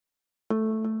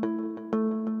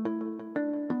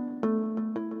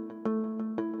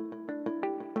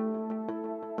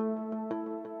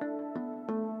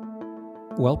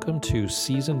Welcome to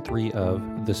Season 3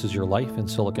 of This Is Your Life in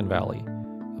Silicon Valley,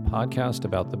 a podcast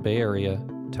about the Bay Area,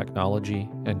 technology,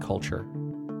 and culture.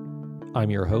 I'm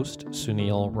your host,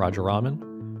 Sunil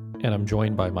Rajaraman, and I'm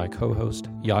joined by my co-host,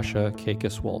 Yasha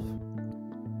Kakis-Wolf.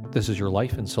 This Is Your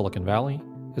Life in Silicon Valley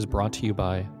is brought to you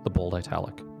by The Bold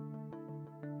Italic.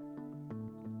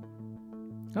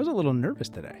 I was a little nervous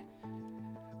today.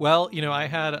 Well, I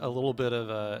had a little bit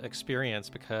of experience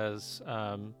because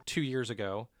 2 years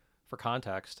ago, for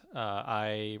context,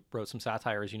 I wrote some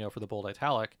satire, as you know, for The Bold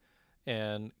Italic,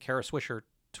 and Kara Swisher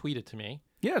tweeted to me.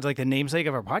 Yeah, it's like the namesake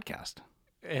of our podcast.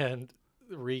 And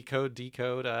Recode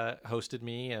Decode hosted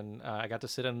me, and I got to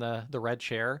sit in the red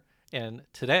chair. And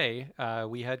today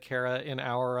we had Kara in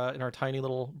our tiny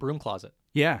little broom closet.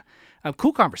 Yeah, a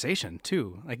cool conversation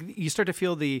too. Like you start to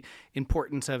feel the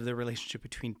importance of the relationship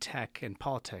between tech and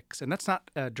politics, and that's not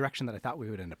a direction that I thought we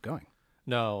would end up going.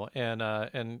 No,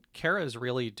 and Kara is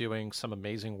really doing some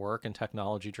amazing work in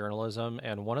technology journalism,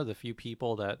 and one of the few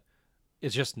people that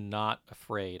is just not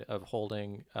afraid of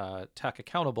holding tech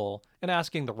accountable and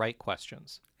asking the right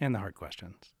questions. And the hard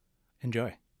questions.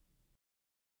 Enjoy.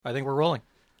 I think we're rolling.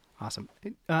 Awesome.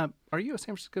 Are you a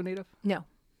San Francisco native? No.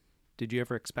 Did you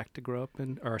ever expect to grow up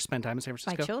or spend time in San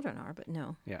Francisco? My children are, but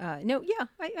no. Yeah.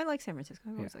 I like San Francisco.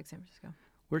 I've always liked San Francisco.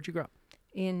 Where'd you grow up?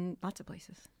 In lots of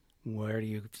places. Where do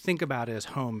you think about as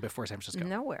home before San Francisco?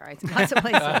 Nowhere. Lots of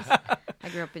places. I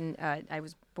grew up I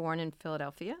was born in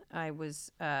Philadelphia.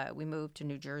 We moved to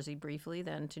New Jersey briefly,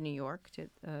 then to New York, to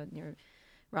near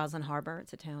Roslyn Harbor.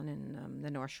 It's a town in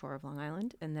the North Shore of Long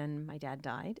Island. And then my dad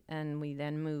died, and we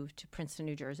then moved to Princeton,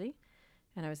 New Jersey.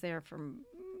 And I was there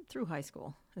through high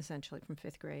school, essentially, from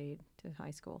 5th grade to high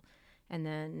school. And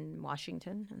then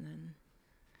Washington, and then...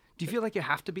 Do you feel like you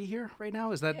have to be here right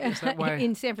now? Is that why?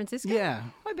 In San Francisco? Yeah.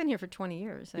 Well, I've been here for 20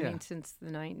 years. I Yeah. mean, since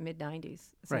the mid-'90s.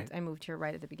 Right. I moved here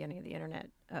right at the beginning of the internet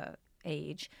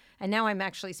age. And now I'm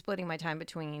actually splitting my time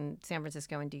between San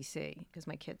Francisco and D.C. because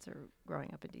my kids are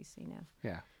growing up in D.C. now.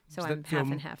 Yeah. So Does I'm that feel-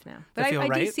 half and half now. that But feel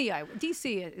right?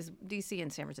 D.C.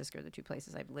 and San Francisco are the two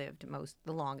places I've lived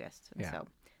the longest. And Yeah. so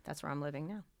that's where I'm living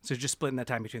now. So just splitting that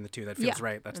time between the two, that feels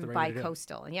right. That's the I'm right way to do it.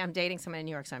 bi-coastal. And I'm dating someone in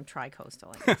New York, so I'm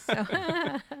tri-coastal, I guess.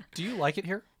 So. Do you like it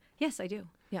here? Yes, I do.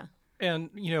 Yeah, And,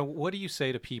 what do you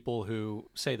say to people who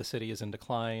say the city is in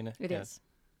decline? it is.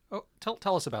 Oh,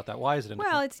 tell us about that. Why is it in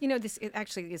Well, decline? it's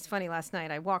actually it's funny. Last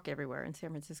night I walk everywhere in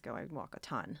San Francisco. I walk a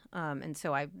ton, and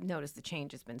so I've noticed the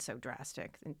change has been so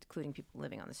drastic, including people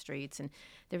living on the streets. And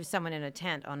there was someone in a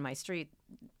tent on my street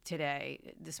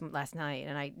last night,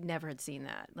 and I never had seen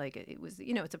that. Like it was,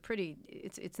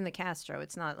 it's in the Castro.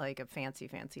 It's not like a fancy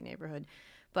neighborhood.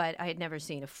 But I had never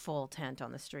seen a full tent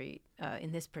on the street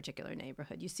in this particular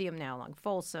neighborhood. You see them now along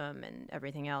Folsom and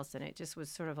everything else, and it just was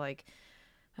sort of like,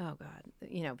 oh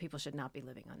God, people should not be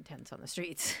living on tents on the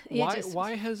streets.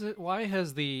 Why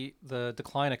has the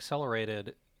decline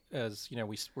accelerated as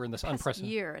we're in this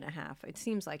unprecedented year and a half? It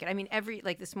seems like it. I mean,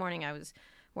 this morning I was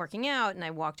working out and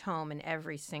I walked home and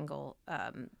every single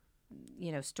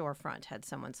storefront had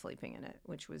someone sleeping in it,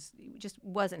 which just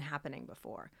wasn't happening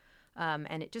before.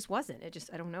 And it just wasn't.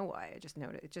 I don't know why. I just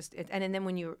noticed. And then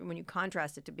when you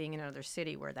contrast it to being in another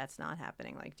city where that's not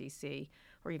happening, like D.C.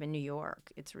 or even New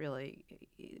York, it's really,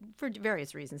 for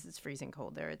various reasons, it's freezing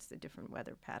cold there. It's a different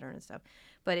weather pattern and stuff.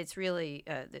 But it's really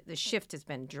the shift has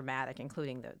been dramatic,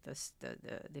 including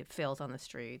the filth on the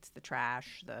streets, the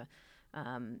trash, the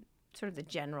sort of the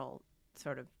general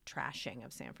sort of trashing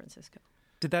of San Francisco.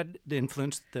 Did that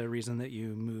influence the reason that you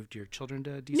moved your children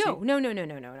to D.C.? No.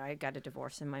 I got a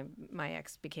divorce, and my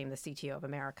ex became the CTO of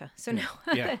America. So no,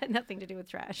 Yeah. it had nothing to do with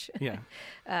trash. Yeah.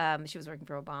 She was working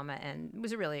for Obama, and it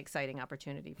was a really exciting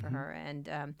opportunity for her.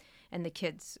 And the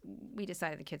kids, we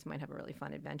decided the kids might have a really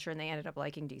fun adventure, and they ended up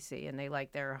liking D.C. and they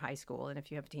liked their high school. And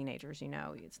if you have teenagers,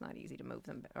 it's not easy to move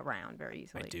them around very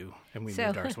easily. I do, and we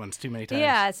moved ours once too many times.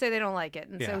 Yeah, so they don't like it,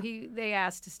 and Yeah. so they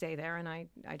asked to stay there, and I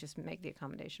just make the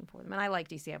accommodation for them. And I like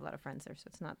D.C. I have a lot of friends there, so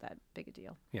it's not that big a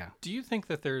deal. Yeah. Do you think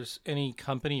that there's any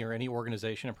company or any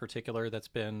organization in particular that's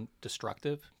been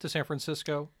destructive to San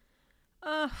Francisco?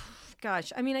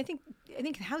 Gosh, I mean, I think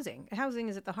housing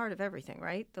is at the heart of everything,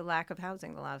 right? The lack of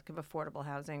housing, the lack of affordable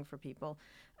housing for people,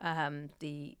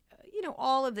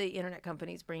 all of the internet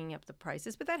companies bringing up the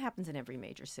prices, but that happens in every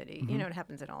major city. Mm-hmm. It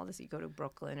happens in all this. You go to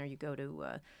Brooklyn or you go to,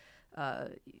 I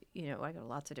go to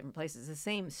lots of different places. The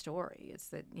same story. It's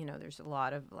that there's a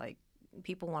lot of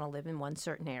people want to live in one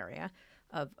certain area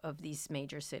of these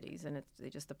major cities, and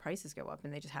the prices go up,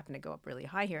 and they just happen to go up really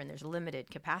high here, and there's limited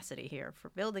capacity here for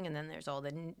building, and then there's all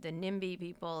the NIMBY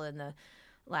people and the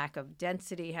lack of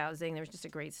density housing. There was just a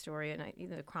great story in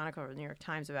either the Chronicle or the New York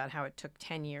Times about how it took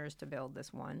 10 years to build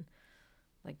this one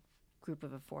group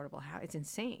of affordable housing. It's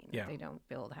insane Yeah. that they don't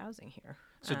build housing here.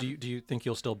 So do you think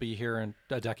you'll still be here in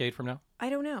a decade from now? I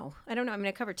don't know. I mean,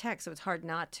 I cover tech, so it's hard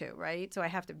not to, right? So I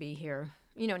have to be here,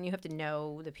 and you have to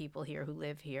know the people here who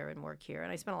live here and work here.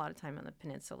 And I spent a lot of time on the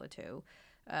peninsula too.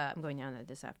 I'm going down there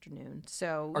this afternoon.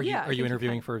 So Are yeah, you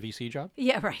interviewing for a VC job?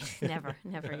 Yeah, right. Never.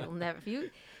 You'll never.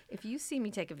 If you see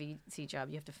me take a VC job,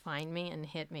 you have to find me and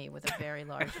hit me with a very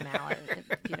large mallet,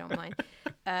 if you don't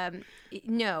mind.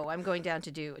 No, I'm going down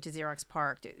to Xerox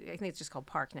PARC. I think it's just called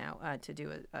PARC now. To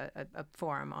do a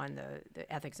forum on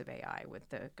the ethics of AI with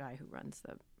the guy who runs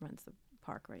the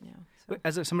park right now. So.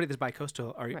 As somebody that's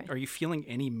bi-coastal, Right. are you feeling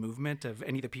any movement of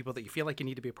any of the people that you feel like you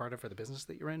need to be a part of for the business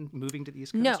that you're in moving to the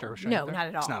East Coast? No, or not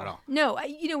at all. It's not at all. No,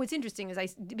 what's interesting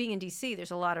is being in D.C.,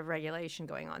 there's a lot of regulation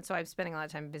going on. So I'm spending a lot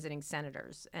of time visiting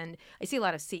senators. And I see a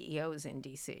lot of CEOs in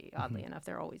D.C., oddly enough.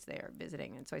 They're always there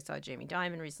visiting. And so I saw Jamie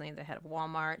Dimon recently, the head of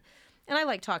Walmart. And I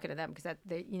like talking to them because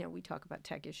we talk about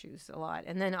tech issues a lot.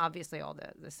 And then obviously all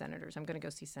the senators. I'm going to go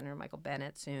see Senator Michael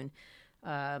Bennet soon.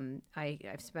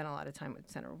 I've spent a lot of time with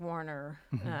Senator Warner.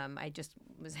 I just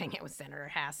was hanging out with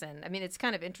Senator Hassan. I mean, it's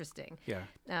kind of interesting. Yeah.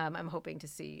 I'm hoping to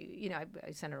see,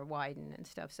 Senator Wyden and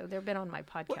stuff. So they've been on my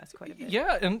podcast quite a bit.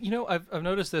 Yeah, and I've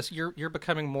noticed this. You're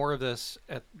becoming more of this.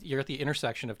 You're at the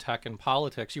intersection of tech and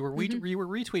politics. You were you were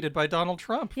retweeted by Donald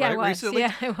Trump, Yeah, right? I was. Recently.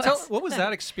 Yeah, I was. What was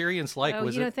that experience like? Oh,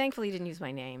 Was it? Thankfully, he didn't use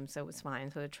my name, so it was fine.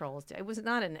 So the trolls did. It was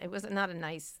not a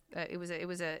nice. It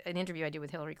was an interview I did with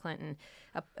Hillary Clinton.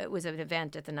 It was an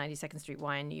event at the 92nd Street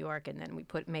Y in New York, and then we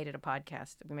made it a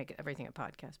podcast. We make everything a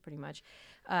podcast, pretty much.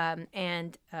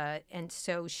 And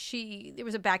so there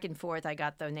was a back and forth. I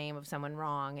got the name of someone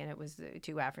wrong, and it was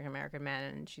two African American men,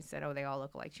 and she said, "Oh, they all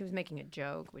look alike." She was making a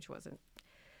joke, which wasn't.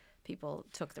 People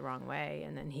took the wrong way,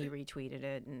 and then he retweeted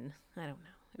it, and I don't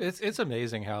know. It's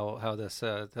amazing how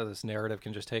this narrative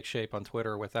can just take shape on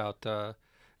Twitter without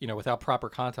without proper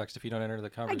context if you don't enter the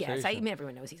conversation. I guess.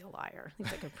 Everyone knows he's a liar. He's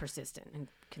like a persistent and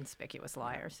conspicuous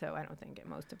liar. So I don't think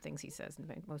most of things he says,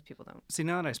 most people don't. See,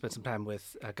 now that I spent some time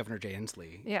with Governor Jay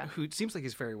Inslee, who seems like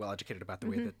he's very well educated about the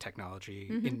way the technology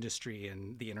industry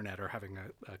and the internet are having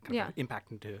a kind of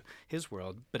impact into his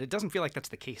world, but it doesn't feel like that's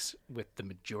the case with the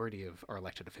majority of our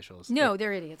elected officials. No,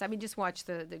 they're idiots. I mean, just watch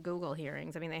the Google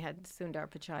hearings. I mean, they had Sundar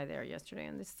Pichai there yesterday,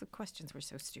 and the questions were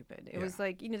so stupid. It was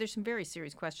like, there's some very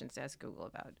serious questions to ask Google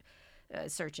about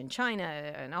search in China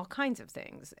and all kinds of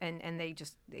things, and they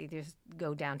just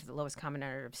go down to the lowest common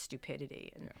denominator of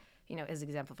stupidity, and as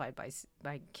exemplified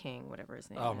by King, whatever his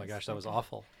name is. Oh my gosh, that was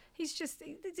awful. He's just,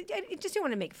 I just don't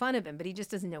want to make fun of him, but he just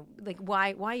doesn't know, like,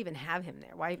 why even have him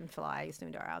there? Why even fly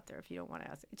Sundar out there if you don't want to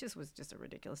ask? It just was just a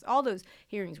ridiculous. All those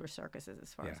hearings were circuses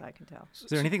as far as I can tell. Is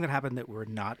there anything that happened that were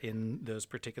not in those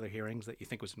particular hearings that you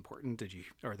think was important?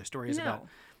 Or the stories about?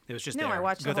 It was just I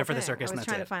watched go there for the thing. circus, I and was that's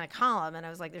trying it. to find a column, and I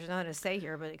was like, there's nothing to say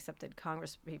here, but except that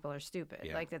Congress people are stupid,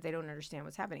 Yeah. like that they don't understand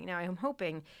what's happening. Now, I'm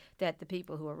hoping that the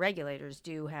people who are regulators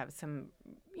do have some,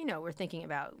 we're thinking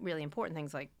about really important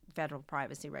things like federal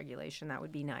privacy regulation. That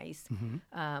would be nice.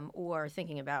 Or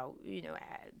thinking about,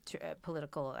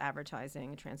 political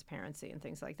advertising, transparency, and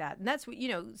things like that. And that's what,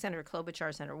 Senator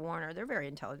Klobuchar, Senator Warner, they're very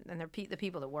intelligent, and the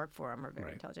people that work for them are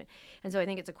very intelligent. And so I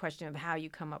think it's a question of how you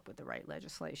come up with the right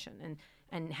legislation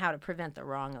and how to prevent the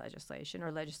wrong legislation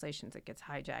or legislations that gets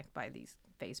hijacked by these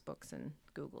Facebooks and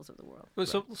Googles of the world.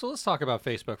 So let's talk about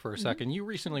Facebook for a second. You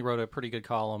recently wrote a pretty good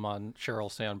column on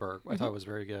Sheryl Sandberg. I thought it was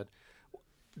very good.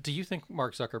 Do you think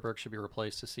Mark Zuckerberg should be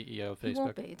replaced as CEO of Facebook? He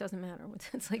won't be. It doesn't matter.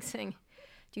 It's like saying,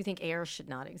 do you think air should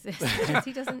not exist?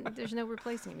 He doesn't. There's no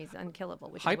replacing him. He's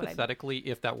unkillable. Which Hypothetically,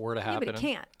 if that were to happen, but it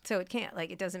can't. So it can't.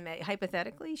 Like, it doesn't.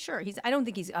 Hypothetically, sure. I don't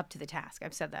think he's up to the task.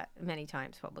 I've said that many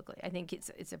times publicly. I think it's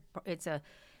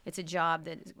a job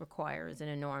that requires an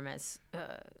enormous.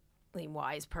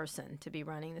 Wise person to be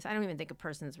running this. I don't even think a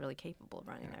person is really capable of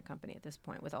running that company at this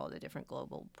point with all the different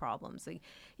global problems.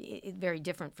 It's very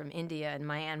different from India and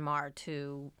Myanmar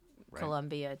to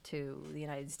Colombia to the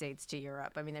United States to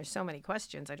Europe. I mean, there's so many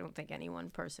questions. I don't think any one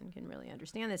person can really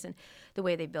understand this. And the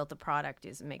way they built the product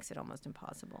makes it almost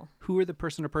impossible. Who are the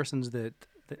person or persons that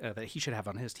he should have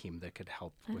on his team that could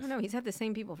help? I don't know. He's had the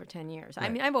same people for 10 years. Right. I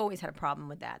mean, I've always had a problem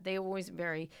with that. They were always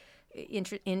very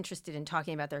interested in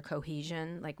talking about their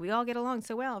cohesion. Like, we all get along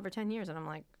so well over 10 years. And I'm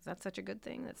like, is that such a good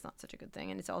thing? That's not such a good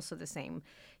thing. And it's also the same,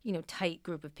 tight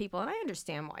group of people. And I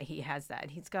understand why he has that.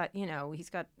 He's got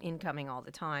incoming all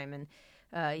the time. And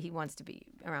He wants to be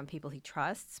around people he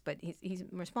trusts, but he's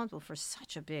responsible for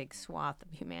such a big swath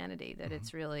of humanity that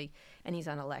it's really, and he's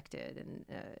unelected, and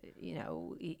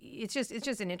it's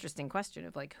just an interesting question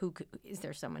of like, is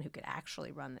there someone who could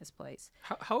actually run this place?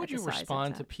 How would you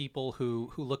respond to people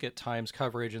who look at Times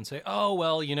coverage and say, oh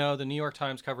well, the New York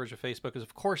Times coverage of Facebook is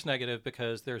of course negative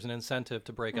because there's an incentive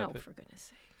to break up? Oh, for goodness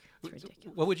sake. It's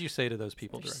ridiculous. What would you say to those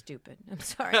people? They're stupid. I'm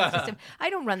sorry. I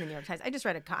don't run the New York Times. I just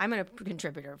I'm a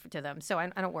contributor to them, so I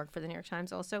don't work for the New York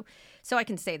Times also. So I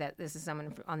can say that this is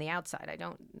someone on the outside. I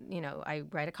don't, I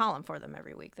write a column for them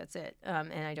every week. That's it.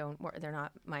 And I don't work. They're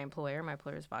not my employer. My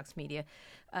employer is Vox Media.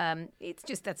 It's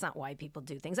just that's not why people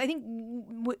do things. I think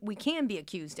we can be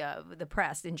accused of, the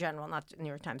press in general, not the New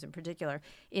York Times in particular,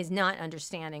 is not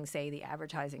understanding, say, the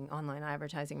online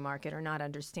advertising market, or not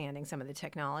understanding some of the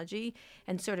technology,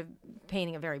 and sort of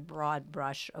painting a very broad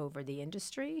brush over the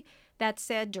industry. That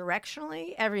said,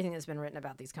 directionally, everything that's been written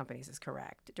about these companies is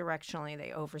correct. Directionally,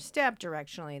 they overstep.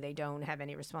 Directionally, they don't have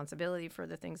any responsibility for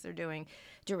the things they're doing.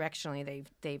 Directionally,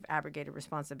 they've abrogated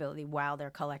responsibility while they're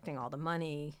collecting all the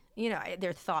money.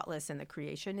 They're thoughtless in the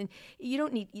creation. And you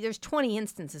don't need, there's 20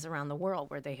 instances around the world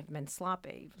where they have been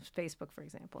sloppy, Facebook, for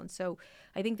example. And so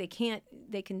I think they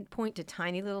can point to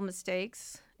tiny little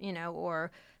mistakes,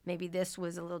 or maybe this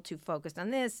was a little too focused on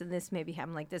this, and this maybe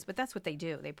happened like this. But that's what they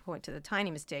do. They point to the tiny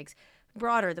mistakes.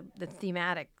 Broader, the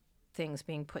thematic things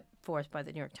being put forth by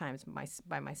the New York Times,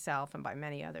 by myself and by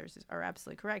many others, are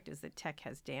absolutely correct, is that tech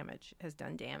has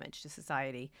done damage to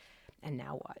society. And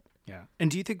now what? Yeah. And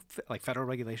do you think federal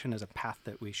regulation is a path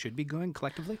that we should be going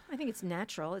collectively? I think it's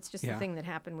natural. It's just the thing that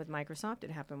happened with Microsoft. It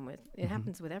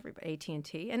happens with everybody,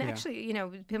 AT&T. And actually,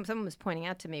 someone was pointing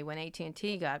out to me when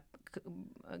AT&T got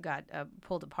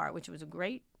pulled apart, which was a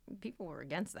great. People were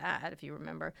against that, if you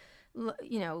remember.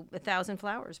 1,000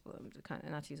 flowers bloomed. Kind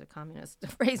of, not to use a communist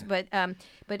phrase, but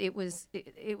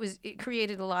it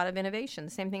created a lot of innovation.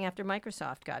 The same thing after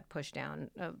Microsoft got pushed down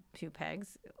a few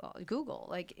pegs.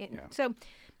 Google, so.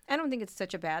 I don't think it's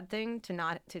such a bad thing to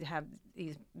have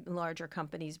these larger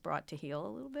companies brought to heel a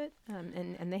little bit,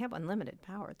 and they have unlimited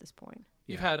power at this point.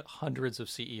 You've had hundreds of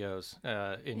CEOs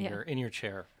in your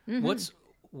chair. Mm-hmm.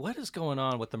 What is going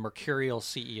on with the mercurial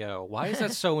CEO? Why is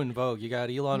that so in vogue? You got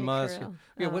Elon Musk.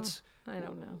 I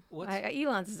don't know.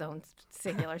 Elon's his own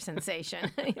singular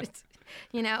sensation. I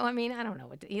don't know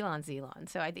what Elon's Elon.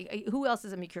 So I think who else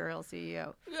is a mercurial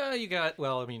CEO? You got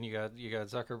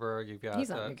Zuckerberg. He's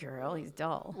not mercurial. He's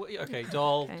dull. Okay,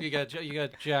 dull. Okay. You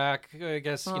got Jack. I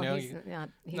guess he's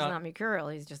not mercurial.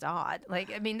 He's just odd.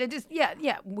 They're just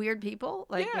weird people.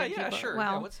 Sure.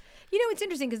 Well, it's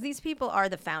interesting because these people are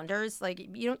the founders.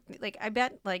 I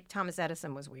bet Thomas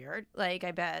Edison was weird. I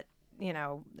bet.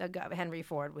 Henry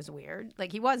Ford was weird.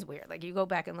 He was weird. You go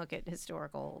back and look at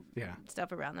historical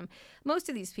stuff around them. Most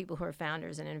of these people who are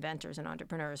founders and inventors and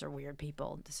entrepreneurs are weird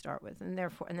people to start with, and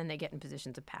then they get in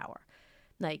positions of power.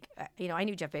 I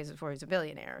knew Jeff Bezos before he was a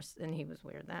billionaire, and he was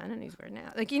weird then, and he's weird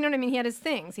now. He had his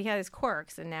things, he had his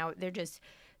quirks, and now they're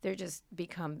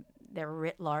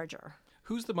writ larger.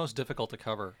 Who's the most difficult to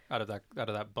cover out of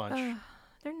that bunch?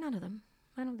 They're none of them.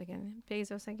 I don't think any.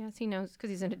 Bezos, I guess. He knows, because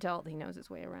he's an adult, he knows his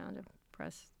way around a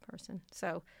press person.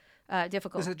 So,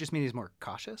 difficult. Does that just mean he's more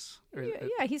cautious?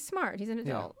 Yeah, he's smart. He's an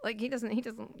adult. Yeah. He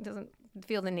doesn't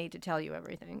feel the need to tell you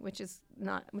everything, which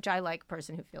I like a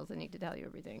person who feels the need to tell you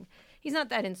everything. He's not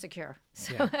that insecure.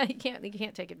 So he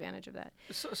can't take advantage of that.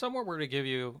 So someone were to give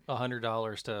you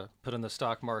 $100 to put in the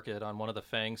stock market on one of the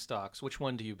FANG stocks, which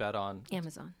one do you bet on?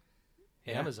 Amazon.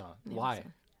 Amazon. Why?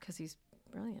 Because he's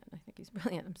brilliant. I think he's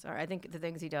brilliant. I'm sorry. I think the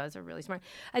things he does are really smart.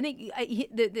 I think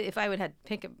if I would have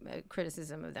pick a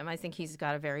criticism of them, I think he's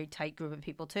got a very tight group of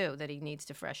people too that he needs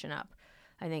to freshen up.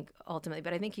 I think ultimately,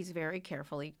 but I think he's very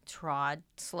carefully trod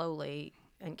slowly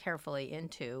and carefully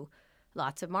into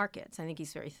lots of markets. I think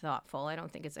he's very thoughtful. I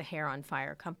don't think it's a hair on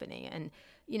fire company. And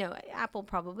Apple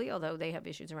probably, although they have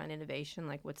issues around innovation,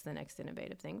 like what's the next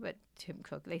innovative thing. But Tim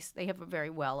Cook, they have a very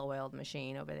well-oiled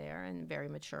machine over there and very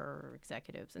mature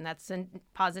executives. And that's a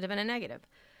positive and a negative.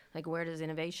 Where does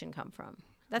innovation come from?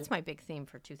 That's my big theme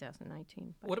for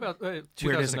 2019. What about 2019?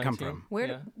 Where does it come from?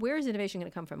 Where is innovation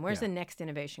going to come from? Where's the next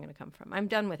innovation going to come from? I'm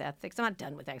done with ethics. I'm not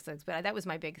done with ethics, but that was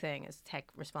my big thing, is tech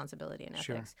responsibility and ethics.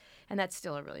 Sure. And that's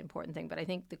still a really important thing. But I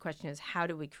think the question is, how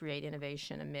do we create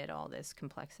innovation amid all this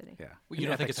complexity? Yeah. You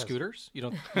don't think it's scooters? You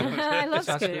don't? I love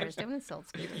scooters. Don't insult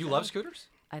scooters. You love scooters?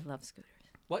 I love scooters.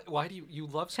 Why do you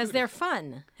love scooters? Because they're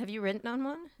fun. Have you ridden on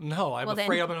one? No, I'm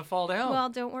afraid I'm going to fall down. Well,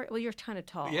 don't worry. Well, you're kind of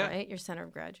tall, right? You're center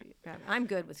of gravity. I'm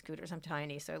good with scooters. I'm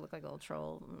tiny, so I look like a little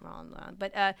troll.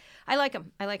 But I like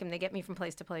them. They get me from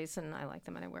place to place, and I like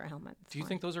them, and I wear a helmet. Do you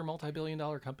think those are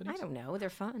multi-billion-dollar companies? I don't know. They're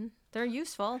fun. They're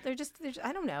useful. They're just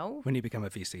I don't know. When you become a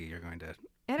VC, you're going to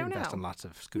invest in lots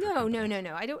of scooter No. companies.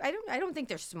 I don't think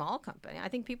they're small company. I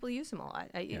think people use them a lot.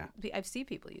 I see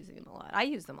people using them a lot. I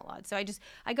use them a lot. So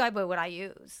I go by what I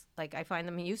use. Like, I find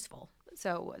them useful.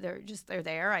 So they're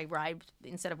there. I ride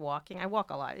instead of walking. I walk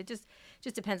a lot. It just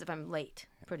depends if I'm late,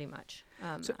 pretty much.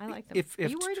 So I like them. Are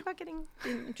you worried about getting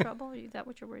in trouble? Is that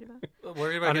what you're worried about?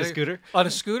 Worried about a scooter? On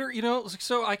a scooter,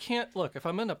 so I can't look. If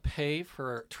I'm going to pay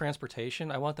for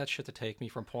transportation, I want that shit to take me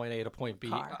from point A to point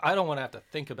B. I don't want to have to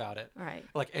think about it. Right.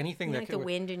 Like anything like the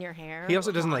wind in your hair. He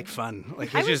also doesn't like fun. Like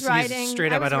he's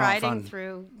straight up. I don't want fun. Riding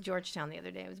through Georgetown the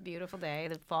other day. It was a beautiful day.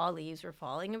 The fall leaves were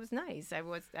falling. It was nice. I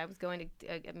was going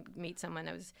to meet someone.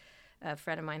 A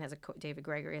friend of mine David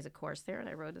Gregory has a course there, and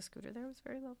I rode the scooter there. It was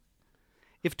very lovely.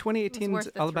 If 2018 is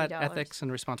all about ethics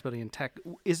and responsibility in tech,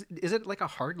 is it like a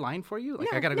hard line for you?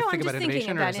 Like, I got to think about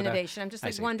innovation? I'm just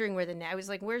like wondering where I was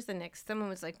like, where's the next? Someone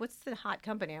was like, what's the hot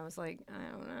company? I was like,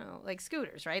 I don't know. Like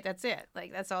scooters, right? That's it.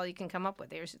 Like, that's all you can come up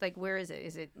with. There's like, where is it?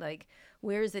 Is it like,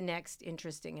 where is the next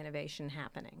interesting innovation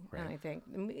happening? Right. And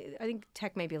I think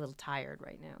tech may be a little tired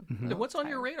right now. Mm-hmm. What's on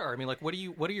your radar? I mean, like, what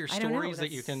are your stories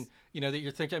that you can, that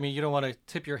you're thinking? I mean, you don't want to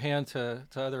tip your hand to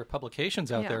other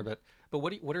publications out there, but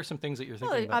what are some things that you're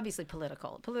thinking about? Obviously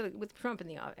political. With Trump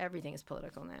everything is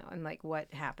political now. And like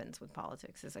what happens with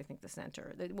politics is, I think, the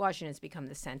center. Washington has become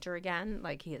the center again.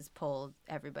 Like, he has pulled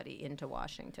everybody into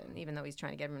Washington, even though he's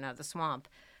trying to get everyone out of the swamp.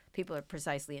 People are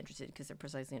precisely interested because they're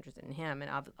precisely interested in him and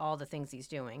all the things he's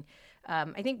doing.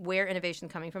 I think where innovation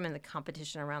is coming from and the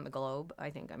competition around the globe, I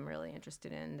think I'm really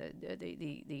interested in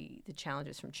the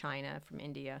challenges from China, from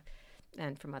India,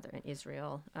 and from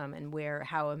Israel, and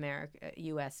how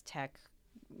U.S. tech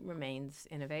remains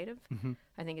innovative,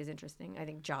 I think is interesting. I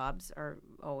think jobs are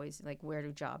always like, where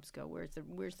do jobs go?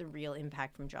 Where's the real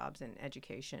impact from jobs and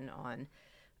education on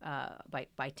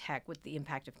by tech, with the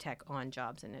impact of tech on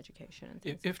jobs and education and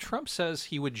things. If Trump says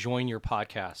he would join your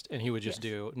podcast and he would just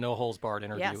do no holds barred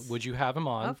interview, would you have him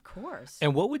on? Of course.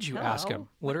 And what would you ask him?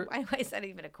 Why is that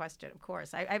even a question? Of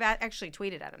course. I've actually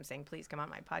tweeted at him saying, please come on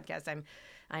my podcast.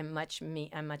 I'm much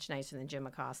nicer than Jim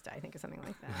Acosta, I think, or something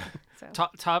like that. So.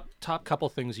 Top couple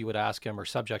things you would ask him or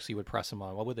subjects you would press him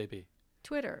on. What would they be?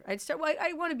 Twitter. I'd start. Well,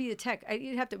 I want to be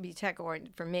you'd have to be tech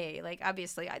oriented for me. Like,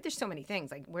 obviously, there's so many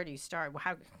things. Like, where do you start?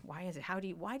 Why is it?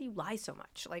 Why do you lie so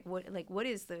much? Like, what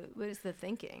is the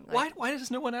thinking? Like, why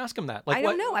does no one ask him that? Like, I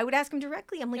don't know. I would ask him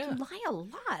directly. I'm like, you lie a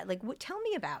lot. Like, tell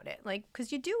me about it. Like,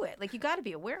 because you do it. Like, you got to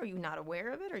be aware. Are you not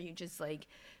aware of it? Or are you just like,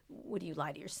 would you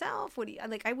lie to yourself?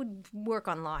 I would work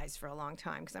on lies for a long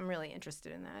time because I'm really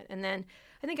interested in that. And then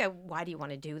I think why do you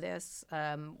want to do this?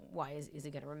 Why is he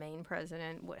going to remain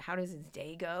president? How does his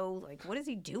day go? Like, what does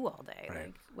he do all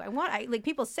day? Right. Like,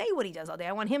 people say what he does all day.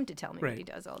 I want him to tell me what he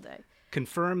does all day.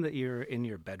 Confirm that you're in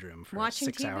your bedroom for watching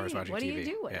 6 hours watching TV. What are you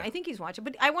doing? Yeah. I think he's watching,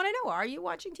 but I want to know, are you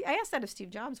watching TV? I asked that of Steve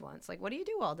Jobs once. Like, what do you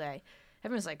do all day?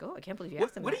 Everyone's like, "Oh, I can't believe you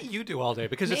asked him." What do you do all day?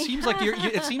 Because it seems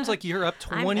like you're up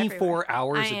 24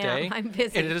 hours a day. I'm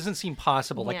busy, and it doesn't seem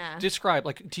possible. Like, describe.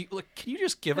 Like, can you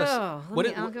just give us?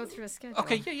 I'll go through a schedule.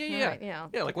 Okay, yeah. Right,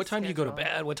 yeah. Like, what time do you go to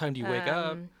bed? What time do you wake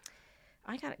up?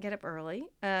 I gotta get up early.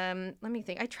 Let me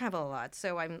think. I travel a lot,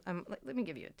 so let me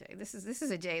give you a day. This is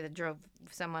a day that drove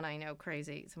someone I know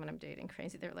crazy. Someone I'm dating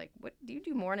crazy. They're like, "What do you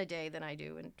do more in a day than I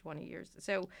do in 20 years?"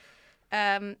 So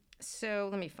let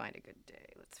me find a good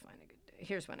day. Let's find a good day.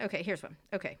 Here's one. Okay,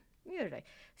 the other day.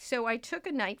 So I took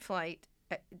a night flight.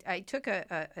 I took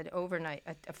an overnight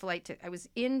a flight to. I was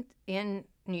in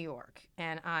New York,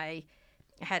 and I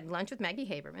had lunch with Maggie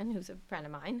Haberman, who's a friend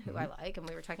of mine, who I like, and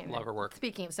we were talking. Love her work.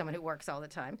 Speaking of someone who works all the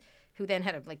time, who then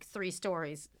had 3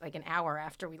 stories like an hour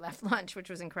after we left lunch, which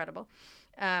was incredible.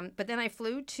 But then I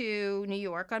flew to New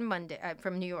York on Monday,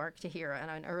 from New York to here on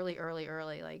an early,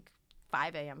 like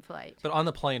 5 a.m. flight. But on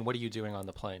the plane, what are you doing on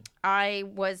the plane? I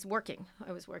was working.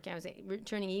 I was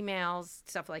returning emails,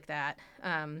 stuff like that,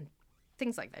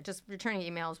 things like that. Just returning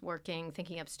emails, working,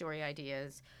 thinking up story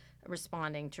ideas,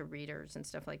 responding to readers and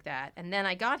stuff like that. And then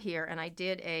I got here and I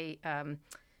did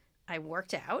I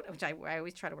worked out, which I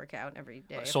always try to work out every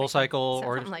day. SoulCycle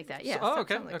or something like that. Yeah.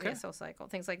 Okay. Yeah, SoulCycle,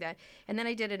 things like that. And then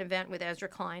I did an event with Ezra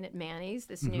Klein at Manny's,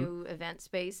 this new event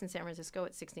space in San Francisco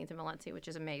at 16th and Valencia, which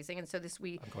is amazing. And so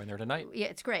I'm going there tonight. Yeah,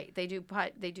 it's great. They do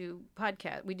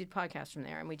podcast. We did podcasts from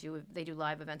there, and they do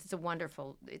live events. It's a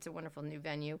wonderful new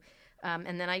venue.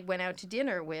 And then I went out to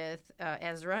dinner with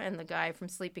Ezra and the guy from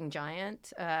Sleeping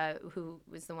Giant, who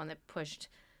was the one that pushed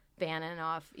Bannon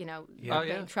off,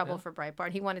 in trouble for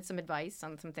Breitbart. He wanted some advice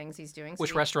on some things he's doing.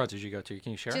 Which restaurant did you go to?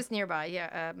 Can you share? Just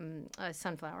nearby,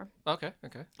 Sunflower. Okay.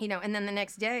 And then the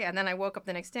next day, and then I woke up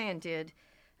the next day and did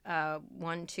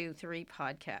 1, 2, 3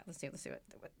 podcast. Let's see what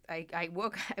I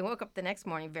woke up the next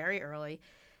morning very early,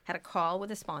 had a call with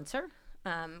a sponsor.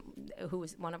 Who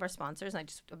was one of our sponsors,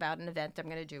 and about an event I'm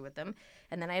going to do with them.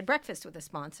 And then I had breakfast with a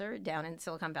sponsor down in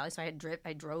Silicon Valley. So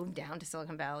I drove down to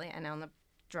Silicon Valley, and on the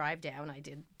drive down, I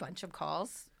did a bunch of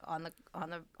calls on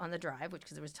the drive,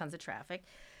 because there was tons of traffic.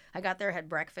 I got there, had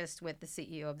breakfast with the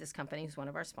CEO of this company, who's one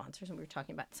of our sponsors, and we were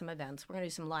talking about some events. We're going to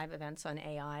do some live events on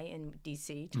AI in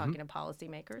DC, talking to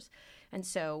policymakers. And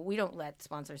so we don't let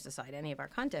sponsors decide any of our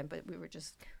content, but we were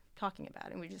just talking about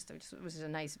it. And it was a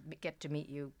nice get to meet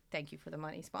you. Thank you for the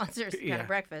money, sponsors, kind of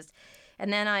breakfast.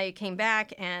 And then I came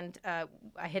back, and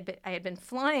I had been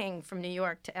flying from New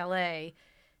York to LA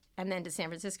and then to San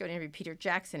Francisco to interview Peter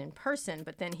Jackson in person,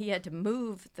 but then he had to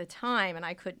move the time, and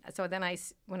I could. So then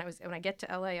when I get to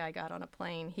LA, I got on a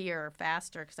plane here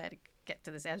faster because I had to get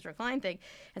to this Ezra Klein thing,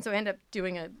 and so I ended up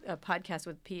doing a podcast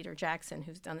with Peter Jackson,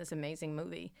 who's done this amazing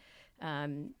movie.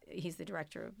 He's the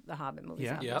director of the Hobbit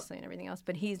movies, obviously, and everything else.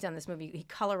 But he's done this movie. He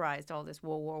colorized all this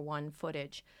World War I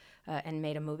footage and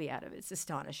made a movie out of it. It's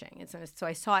astonishing.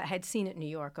 So I had seen it in New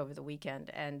York over the weekend,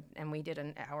 and we did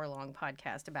an hour-long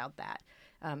podcast about that.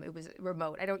 It was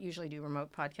remote. I don't usually do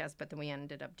remote podcasts, but then we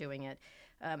ended up doing it.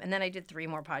 And then I did 3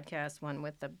 more podcasts, one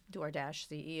with the DoorDash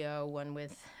CEO, one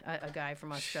with a guy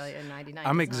from Australia in 99.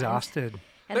 I'm exhausted.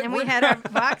 And then we had our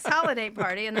Vox holiday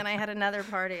party, and then I had another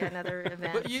event.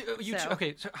 But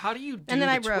okay, so how do you do and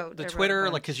then the Twitter,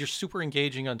 like, because you're super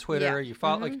engaging on Twitter, you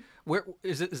follow, like, where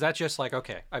is that just like,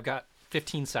 okay, I've got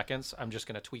 15 seconds, I'm just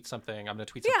going to tweet something, I'm going to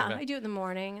tweet something. Yeah, I do it in the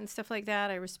morning and stuff like that.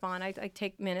 I respond. I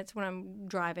take minutes when I'm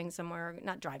driving somewhere,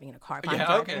 not driving in a car.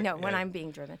 When I'm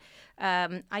being driven.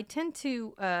 I tend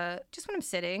to, just when I'm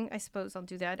sitting, I suppose I'll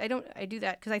do that. I do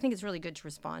that because I think it's really good to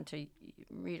respond to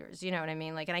readers, you know what I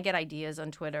mean? Like, and I get ideas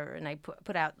on Twitter, and I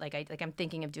put out, I'm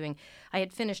thinking of doing, I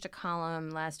had finished a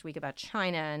column last week about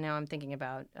China, and now I'm thinking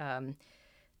about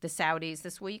the Saudis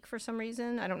this week for some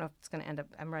reason. I don't know if it's going to end up,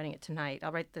 I'm writing it tonight.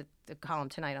 I'll write the column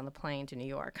tonight on the plane to New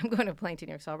York. I'm going to a plane to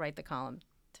New York, so I'll write the column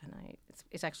tonight.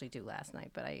 It's actually due last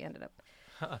night, but I ended up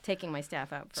taking my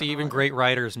staff out. So even great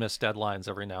writers miss deadlines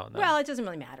every now and then. Well, it doesn't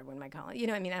really matter when my column, you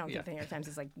know what I mean? I don't think the New York Times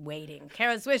is like waiting.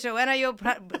 Karen Swisher, when are you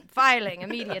filing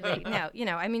immediately? No,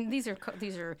 I mean, these are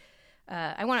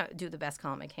I want to do the best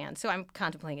column I can. So I'm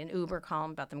contemplating an Uber column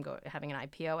about them having an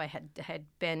IPO. I had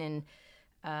been in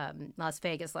Las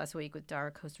Vegas last week with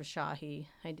Dara Khosrowshahi.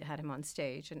 I had him on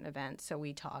stage at an event, so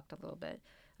we talked a little bit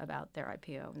about their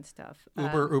IPO and stuff.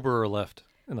 Uber or Lyft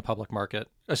in the public market,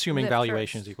 assuming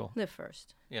valuation is equal. Lyft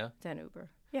first. Yeah. Then Uber.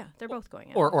 Yeah, they're both going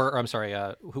in. Or I'm sorry,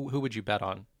 who would you bet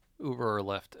on, Uber or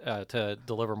Lyft, to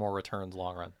deliver more returns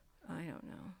long run? I don't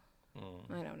know.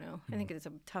 I don't know. I think it's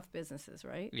tough businesses,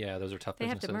 right? Yeah, those are tough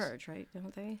businesses. They have to merge, right?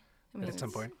 Don't they? I mean, at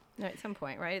some point. At some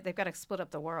point, right? They've got to split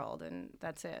up the world, and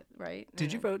that's it, right?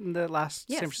 Did you vote in the last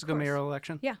San Francisco mayoral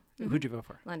election? Yeah. Mm-hmm. Who'd you vote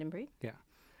for? London Breed. Yeah.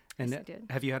 And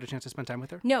have you had a chance to spend time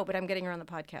with her? No, but I'm getting her on the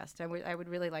podcast. I would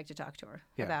really like to talk to her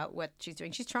about what she's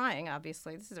doing. She's trying,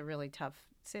 obviously. This is a really tough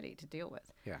city to deal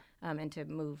with. Yeah. And to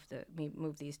move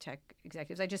these tech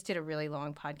executives. I just did a really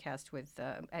long podcast with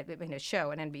an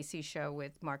NBC show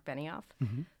with Mark Benioff,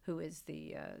 who is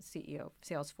the CEO of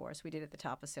Salesforce. We did it at the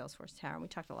top of Salesforce Tower, and we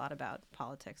talked a lot about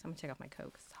politics. I'm gonna take off my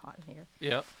coat because it's hot in here.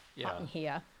 Yeah. Hot in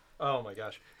here. Oh my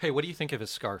gosh. Hey, what do you think of his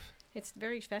scarf? It's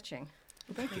very fetching.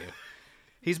 Thank you.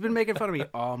 He's been making fun of me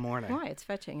all morning. Why? It's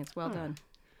fetching. It's well done.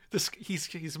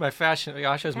 He's my fashion.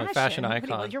 Yasha's my fashion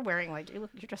icon. You're wearing you're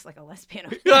dressed like a lesbian.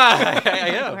 I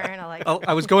am. Wearing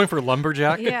I was going for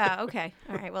lumberjack. Yeah. Okay.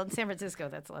 All right. Well, in San Francisco,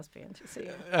 that's lesbian. Just so you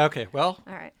know. Okay. Well.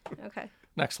 All right. Okay.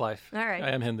 Next life. All right. I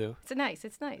am Hindu. It's nice.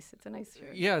 It's a nice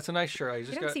shirt. Yeah, it's a nice shirt.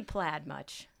 You don't see plaid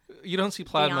much. You don't see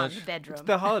plaid beyond much. The bedroom. It's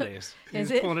the holidays.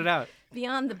 He's pulling it out.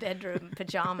 Beyond the bedroom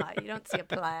pajama, you don't see a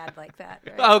plaid like that.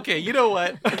 Right? Okay, you know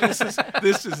what?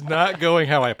 This is not going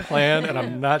how I planned, and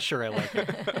I'm not sure I like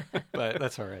it. But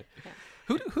that's all right.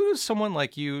 Yeah. Who does someone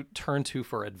like you turn to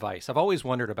for advice? I've always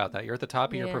wondered about that. You're at the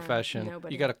top of your profession.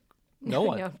 Nobody. You got no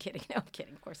one. No, I'm kidding.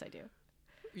 Of course I do.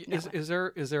 Is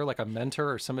there like a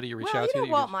mentor or somebody you reach out to?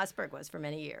 Walt Mossberg was for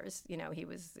many years. You know, he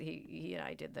and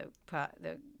I did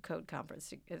the code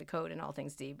conference, the code and all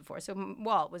things D before. So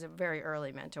Walt was a very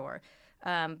early mentor.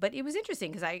 But it was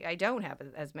interesting because I don't have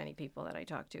as many people that I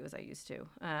talk to as I used to.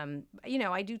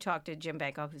 I do talk to Jim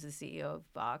Bankoff, who's the CEO of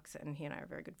Vox, and he and I are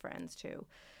very good friends too.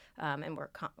 And we're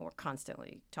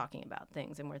constantly talking about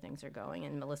things and where things are going.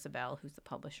 And Melissa Bell, who's the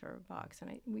publisher of Vox,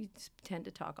 and we tend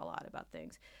to talk a lot about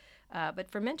things.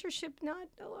 But for mentorship, not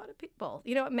a lot of people.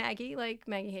 Maggie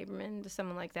Haberman,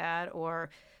 someone like that, or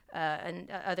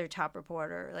other top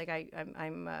reporter. Like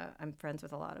I'm friends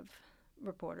with a lot of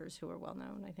reporters who are well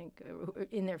known, I think,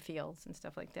 in their fields and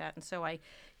stuff like that. And so I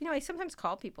sometimes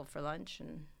call people for lunch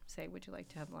and say, would you like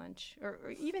to have lunch?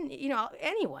 Or even,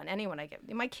 anyone I get.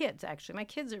 My kids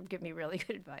give me really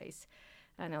good advice.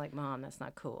 And they're like, Mom, that's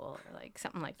not cool, or like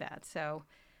something like that. So,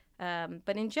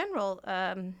 but in general...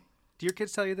 do your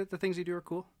kids tell you that the things you do are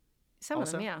cool? Some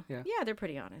also? of them, yeah. Yeah, they're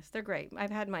pretty honest. They're great.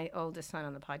 I've had my oldest son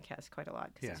on the podcast quite a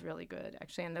lot because he's really good,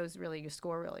 actually. And those really, you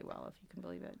score really well, if you can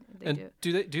believe it. They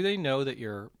do. Do they know that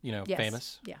you're, yes.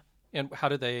 famous? Yeah. And how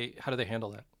do they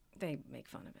handle that? They make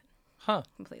fun of it. Huh.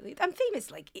 Completely. I'm famous,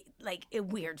 like a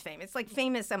weird famous, like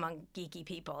famous among geeky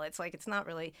people. It's like, it's not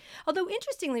really, although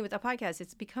interestingly with the podcast,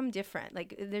 it's become different.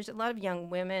 Like there's a lot of young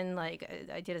women, like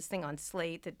I did this thing on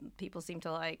Slate that people seem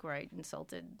to like where I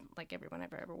insulted like everyone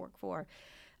I've ever worked for.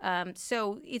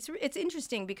 So it's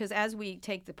interesting because as we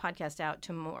take the podcast out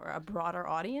to a broader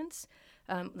audience,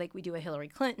 like we do a Hillary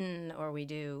Clinton, or we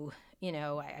do,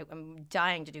 I'm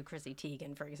dying to do Chrissy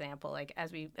Teigen, for example. Like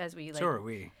as we like, so are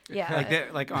we. Yeah.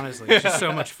 Like honestly, she's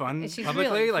so much fun she's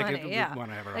publicly. Really like funny, we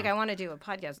want to have her. Like on. I want to do a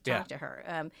podcast to talk to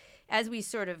her. As we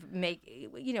sort of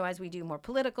make, as we do more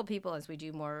political people, as we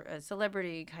do more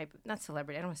celebrity type, not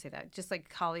celebrity, I don't want to say that, just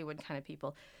like Hollywood kind of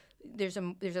people. There's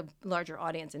a larger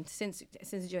audience, and since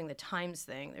doing the Times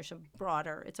thing, it's a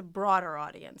broader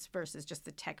audience versus just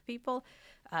the tech people.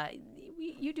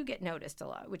 You do get noticed a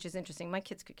lot, which is interesting. My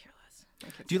kids could care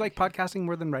less. Do you like podcasting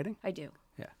more than writing? I do.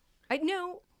 Yeah. I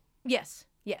know. Yes.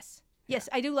 Yes,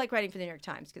 I do like writing for the New York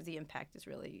Times because the impact is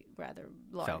really rather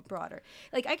broader.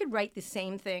 Like I could write the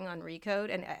same thing on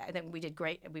Recode, and I think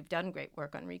we've done great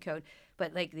work on Recode,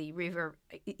 but like the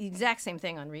exact same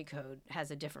thing on Recode has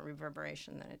a different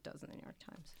reverberation than it does in the New York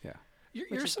Times. Yeah,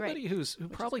 you're somebody who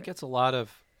probably gets a lot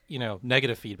of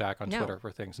negative feedback on Twitter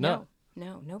for things. No,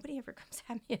 nobody ever comes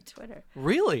at me on Twitter.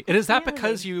 Really? And is that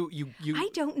because you? I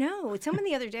don't know. Someone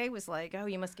the other day was like, "Oh,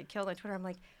 you must get killed on Twitter." I'm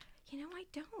like,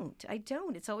 I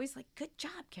don't. It's always like, good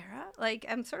job, Kara. Like,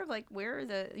 I'm sort of like, where are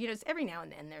the, every now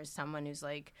and then there's someone who's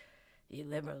like, you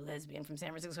liberal lesbian from San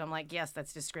Francisco. I'm like, yes,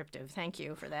 that's descriptive. Thank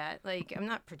you for that. Like, I'm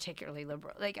not particularly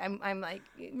liberal. Like, I'm like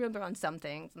liberal on some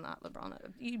things, not liberal on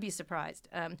others. You'd be surprised.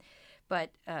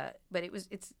 But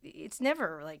it's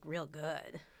never like real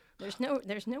good. There's no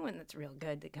one that's real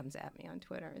good that comes at me on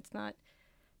Twitter. It's not,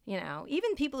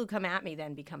 even people who come at me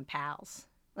then become pals.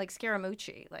 Like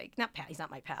Scaramucci, like not pal. He's not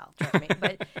my pal, trust me,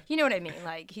 but you know what I mean.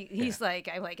 Like he's like,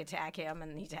 I like attack him,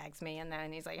 and he tags me, and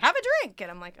then he's like, have a drink, and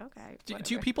I'm like, okay.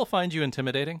 Do people find you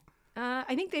intimidating?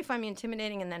 I think they find me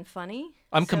intimidating and then funny.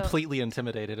 I'm completely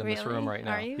intimidated in this room right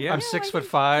now. Are you? Yeah. I'm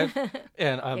 6'5",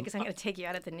 and because I'm going to take you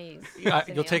out at the knees.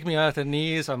 You'll take me out at the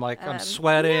knees. I'm like, I'm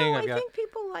sweating. No,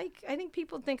 I think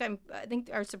people think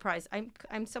are surprised.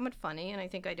 I'm somewhat funny, and I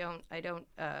think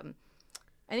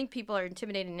I think people are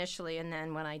intimidated initially, and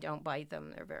then when I don't bite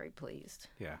them, they're very pleased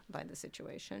by the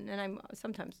situation.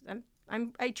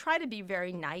 And I try to be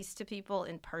very nice to people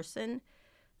in person,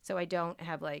 so I don't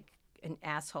have like an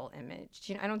asshole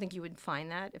image. I don't think you would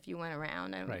find that if you went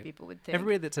around. I don't think people would think.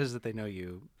 Everybody that says that they know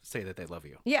you say that they love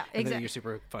you. Yeah, and exactly. that you're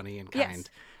super funny and kind.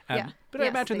 Yes. But I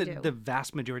imagine that the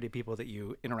vast majority of people that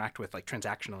you interact with, like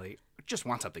transactionally, just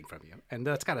want something from you, and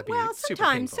that's got to be super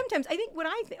painful. Sometimes I think what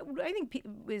I think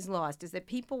is lost is that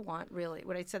people want really.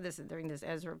 What I said this during this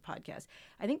Ezra podcast.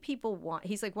 I think people want.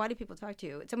 He's like, why do people talk to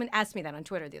you? Someone asked me that on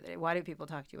Twitter the other day. Why do people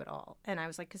talk to you at all? And I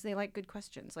was like, because they like good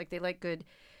questions. Like they like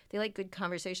good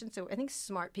conversations. So I think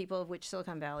smart people, of which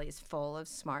Silicon Valley is full of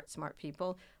smart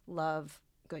people, love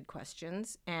good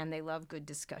questions, and they love good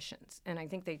discussions. And I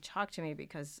think they talk to me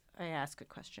because I ask good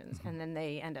questions, and then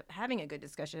they end up having a good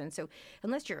discussion. And so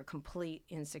unless you're a complete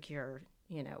insecure,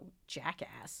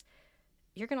 jackass,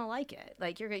 you're going to like it.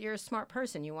 Like you're a smart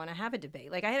person. You want to have a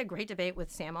debate. Like I had a great debate with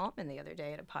Sam Altman the other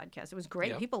day at a podcast. It was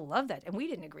great. Yep. People loved that. And we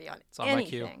didn't agree on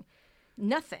anything.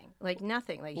 Nothing. Like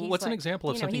what's an example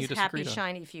of something you disagreed on? Happy,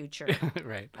 shiny future.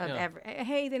 Right.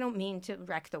 Hey, they don't mean to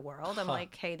wreck the world. I'm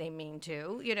like, hey, they mean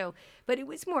to, But it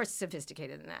was more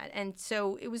sophisticated than that. And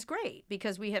so it was great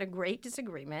because we had a great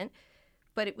disagreement,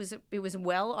 but it was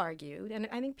well argued. And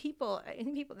I think people,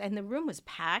 and the room was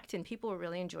packed, and people were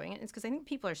really enjoying it. It's because I think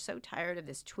people are so tired of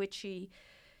this twitchy,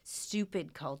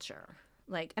 stupid culture.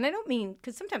 Like, and I don't mean,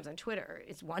 because sometimes on Twitter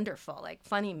it's wonderful. Like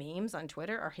funny memes on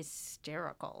Twitter are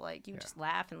hysterical. Like you just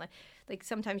laugh, and like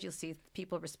sometimes you'll see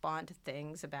people respond to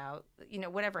things about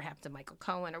whatever happened to Michael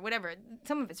Cohen or whatever.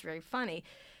 Some of it's very funny,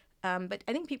 But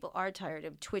I think people are tired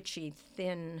of twitchy,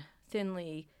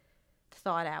 thinly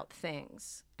thought out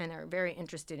things and are very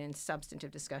interested in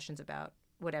substantive discussions about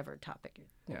whatever topic.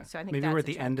 Yeah. So I think maybe we're at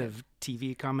the end of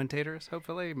TV commentators,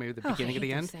 hopefully. Maybe the beginning of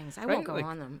the end. Things. I won't go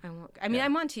on them. I mean,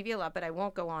 I'm on TV a lot, but I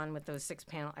won't go on with those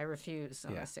 6-panel. I refuse.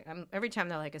 Every time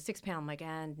they're like a 6-panel, I'm like,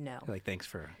 and no. Like, thanks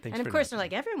for. And of course, they're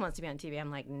like, everyone wants to be on TV. I'm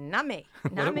like, not me.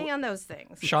 Not me on those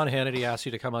things. Sean Hannity asked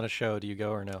you to come on a show. Do you go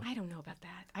or no? I don't know about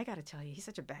that. I got to tell you, he's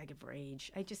such a bag of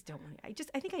rage. I just don't want to.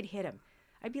 I think I'd hit him.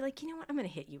 I'd be like, you know what? I'm going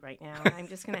to hit you right now. And I'm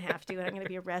just going to have to. And I'm going to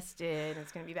be arrested. And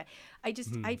it's going to be bad.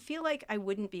 I feel like I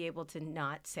wouldn't be able to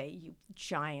not say, you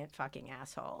giant fucking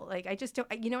asshole. Like, I just don't,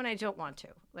 and I don't want to.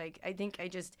 Like, I think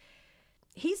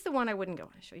he's the one I wouldn't go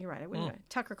on a show. You're right. I wouldn't go.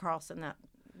 Tucker Carlson, that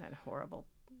horrible.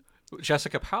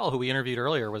 Jessica Powell, who we interviewed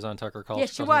earlier, was on Tucker Carlson.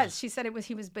 Yes, she was. She said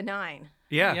he was benign.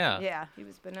 Yeah, he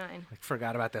was benign. I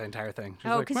forgot about the entire thing.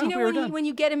 Because when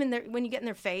you get in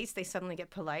their face, they suddenly get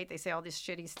polite. They say all this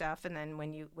shitty stuff, and then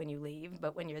when you leave,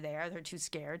 but when you're there, they're too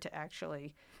scared to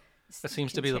actually. That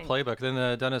seems to be the playbook.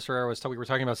 Then Dennis Herrera we were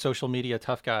talking about social media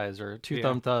tough guys or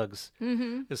two-thumb thugs.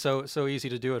 Mm-hmm. It's so easy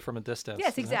to do it from a distance.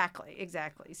 Yes, exactly.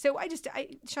 So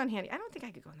Sean Hannity, I don't think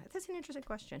I could go on that. That's an interesting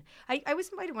question. I was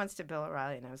invited once to Bill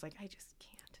O'Reilly, and I was like, I just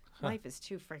can't. Life is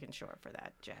too freaking short for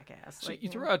that jackass. So you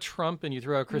threw out Trump and you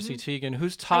threw out Chrissy Teigen.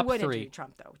 Who's top 3? I would interview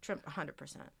Trump, though. Trump,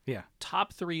 100%. Yeah.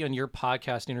 Top 3 on your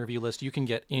podcast interview list. You can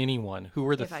get anyone. Who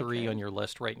are the 3 on your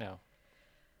list right now?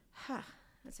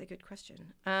 That's a good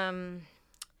question.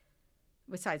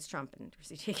 Besides Trump and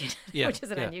Chrissy Teigen, which is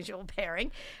an unusual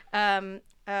pairing.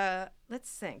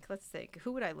 Let's think.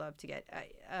 Who would I love to get?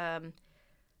 I've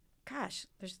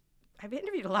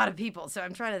interviewed a lot of people, so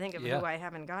I'm trying to think of who I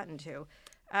haven't gotten to.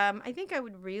 I think I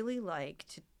would really like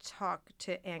to talk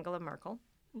to Angela Merkel.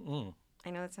 Mm. I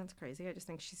know that sounds crazy. I just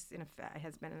think she's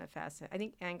has been in a fast. I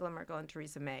think Angela Merkel and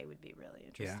Theresa May would be really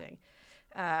interesting.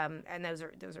 Yeah. And those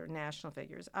are national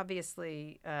figures.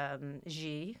 Obviously,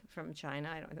 Xi from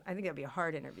China. I think that would be a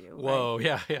hard interview. Whoa,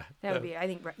 right? Yeah. That would be. I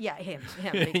think. Yeah, him.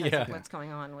 Because of what's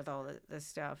going on with all this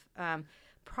stuff.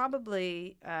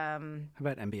 Probably. How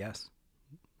about MBS?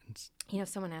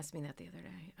 Someone asked me that the other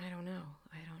day. I don't know.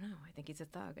 I think he's a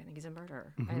thug. I think he's a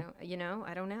murderer. Mm-hmm.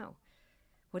 I don't know.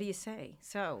 What do you say?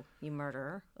 So, you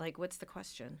murderer. Like, what's the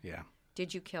question? Yeah.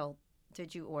 Did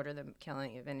you order the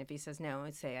killing? And if he says no,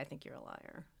 I'd say, I think you're a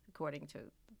liar, according to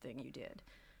the thing you did.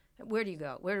 Where do you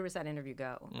go? Where does that interview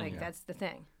go? That's the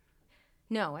thing.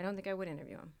 No, I don't think I would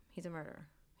interview him. He's a murderer.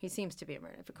 He seems to be a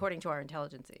murderer. According to our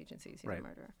intelligence agencies, he's a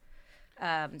murderer.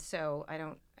 So I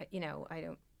don't know.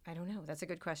 That's a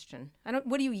good question.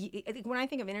 When I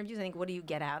think of interviews, I think, what do you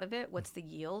get out of it? What's the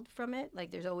yield from it?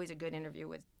 Like, there's always a good interview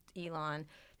with Elon.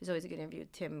 There's always a good interview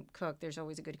with Tim Cook. There's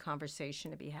always a good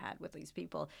conversation to be had with these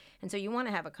people. And so you want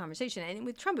to have a conversation. And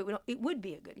with Trump, it would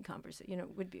be a good conversation.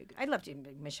 It would be I'd love to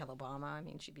meet Michelle Obama. I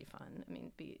mean, she'd be fun. I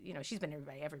mean, she's been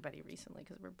everybody recently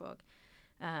because of her book.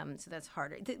 So that's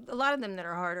harder. A lot of them that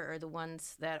are harder are the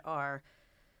ones that are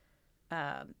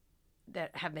that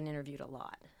have been interviewed a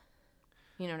lot.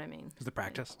 You know what I mean? Is it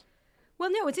practiced?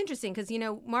 Well, no, it's interesting because,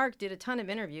 Mark did a ton of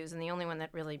interviews, and the only one that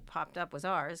really popped up was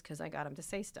ours because I got him to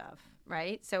say stuff,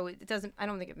 right? So I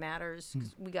don't think it matters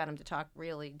because we got him to talk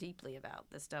really deeply about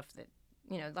the stuff that,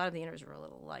 a lot of the interviews were a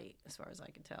little light as far as I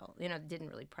could tell. Didn't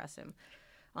really press him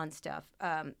on stuff.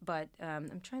 But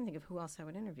I'm trying to think of who else I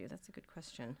would interview. That's a good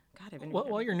question. God, I've interviewed.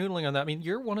 While you're noodling on that, I mean,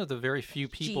 you're one of the very few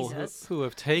people who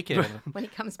have taken. When he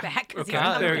comes back. Okay,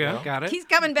 there we go. Got it. He's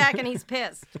coming back and he's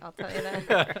pissed. I'll tell you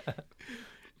that.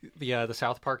 The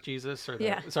South Park Jesus? Sorry.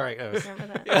 Remember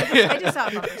that? I just saw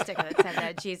a bumper sticker that said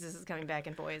that Jesus is coming back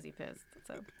and boy is he pissed.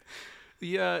 So.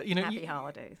 Happy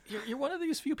holidays. You're one of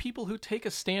these few people who take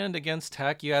a stand against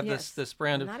tech. You have this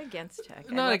brand of not against tech.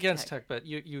 Not against tech, but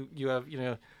you have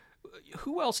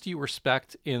who else do you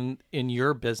respect in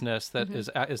your business that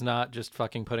is not just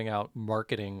fucking putting out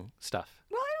marketing stuff?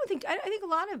 Well, I think a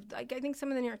lot of I think some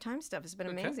of the New York Times stuff has been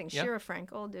amazing. Yeah. Shira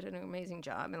Frankel did an amazing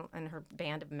job, and her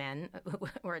band of men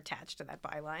were attached to that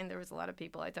byline. There was a lot of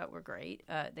people I thought were great.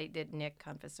 They did. Nick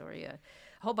Confisoria,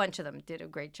 a whole bunch of them did a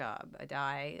great job.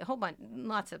 A whole bunch,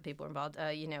 lots of people were involved.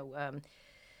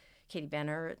 Katie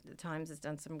Benner at the Times has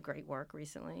done some great work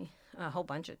recently. A whoole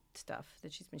bunch of stuff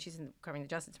that she's covering the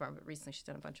Justice Department, but recently she's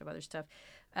done a bunch of other stuff.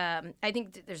 I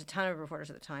think there's a ton of reporters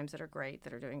at the Times that are great,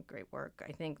 that are doing great work.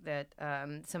 I think that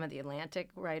some of the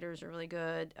Atlantic writers are really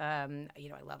good. I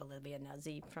love Olivia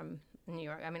Nuzzi from New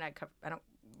York. I mean, I don't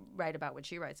write about what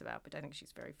she writes about, but I think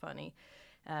she's very funny.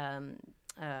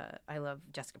 I love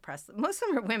Jessica Presley. Most of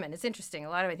them are women. It's interesting. A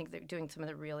lot of I think they're doing some of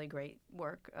the really great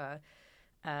work.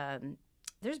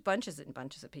 there's bunches and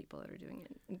bunches of people that are doing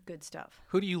good stuff.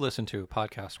 Who do you listen to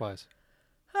podcast-wise?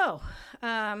 I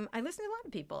listen to a lot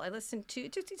of people. I listen to,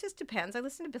 it just depends. I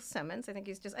listen to Bill Simmons. I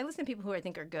listen to people who I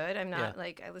think are good. I'm not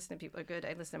I listen to people who are good.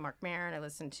 I listen to Mark Maron. I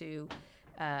listen to,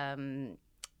 I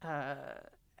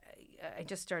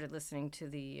just started listening to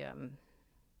the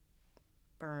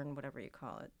Burn, whatever you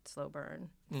call it, Slow Burn.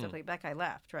 Stuff like that guy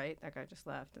left, right? That guy just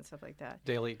left and stuff like that.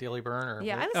 Daily Burn? Or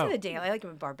I listen to Daily. I like him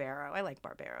with Barbero. I like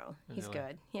Barbero. He's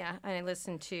good. Yeah. And I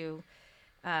listen to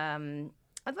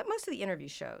most of the interview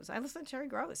shows. I listen to Terry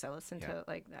Gross. I listen to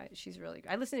she's really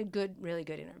good. I listen to really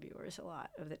good interviewers a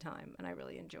lot of the time, and I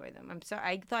really enjoy them. I'm sorry,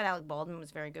 I thought Alec Baldwin was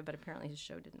very good, but apparently his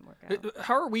show didn't work out.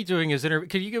 How are we doing as interview?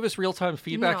 Can you give us real-time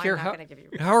feedback here? I'm not going to give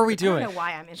you. How are we doing? I don't know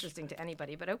why I'm interesting to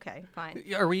anybody, but okay, fine.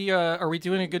 Are we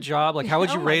doing a good job? Like, how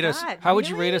would you rate us? How would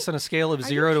you rate us on a scale of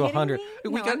 0 to 100?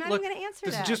 I'm not even going to answer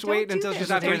that. Just wait until she's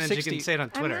not here and she can say it on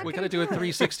Twitter. We got to do a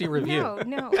 360 review.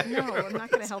 No, I'm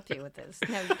not going to help you with this.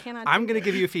 No, you cannot. I'm going to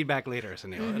give you feedback later,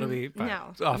 Sunil. It'll be fine.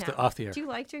 Off the air. Do you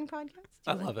like doing podcasts?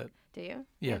 I love it. Do you?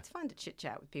 Yeah. It's fun to chit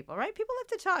chat with people, right? People love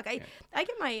to talk. I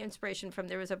get my inspiration from,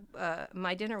 there was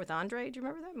My Dinner with Andre. Do you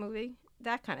remember that movie?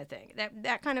 That kind of thing.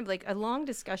 That kind of like a long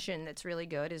discussion that's really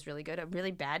good is really good. A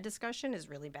really bad discussion is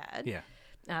really bad. Yeah.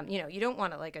 You don't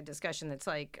want a discussion that's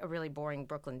like a really boring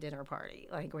Brooklyn dinner party,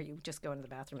 like where you just go into the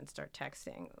bathroom and start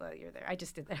texting while you're there. I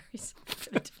just did that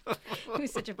recently. It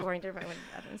was such a boring dinner party. I went to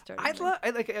the bathroom and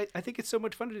started. I think it's so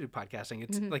much fun to do podcasting.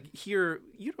 It's like here,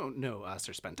 you don't know us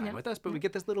or spend time with us, but we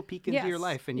get this little peek into your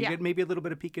life, and you get maybe a little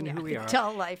bit of peek into who we are.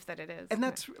 Dull life that it is. And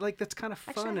that's kind of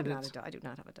fun. Actually, I do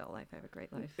not have a dull life. I have a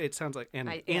great life. It sounds like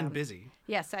and busy.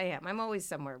 Yes, I am. I'm always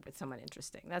somewhere with someone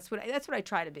interesting. That's what I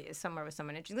try to be, is somewhere with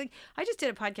someone interesting. Like, I just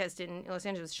did a podcast in Los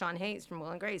Angeles with Sean Hayes from Will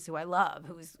and Grace, who I love,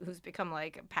 who's become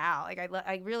like a pal. Like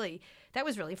that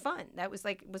was really fun. That was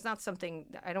was not something,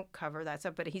 I don't cover that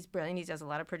stuff, but he's brilliant. He does a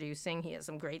lot of producing. He has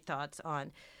some great thoughts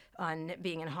on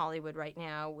being in Hollywood right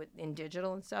now in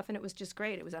digital and stuff, and it was just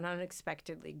great. It was an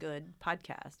unexpectedly good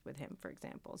podcast with him, for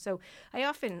example. So I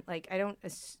often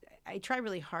I try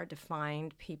really hard to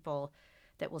find people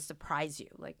that will surprise you.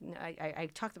 Like I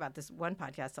talked about this one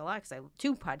podcast a lot, because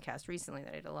two podcasts recently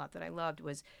that I did a lot that I loved.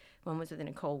 One was with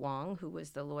Nicole Wong, who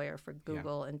was the lawyer for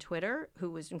Google and Twitter,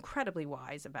 who was incredibly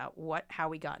wise about how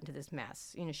we got into this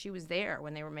mess. She was there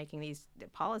when they were making these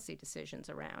policy decisions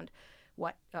around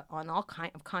what on all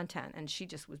kind of content, and she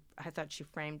just was. I thought she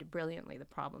framed brilliantly the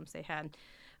problems they had.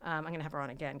 I'm going to have her on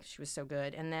again because she was so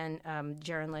good. And then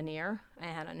Jaron Lanier, I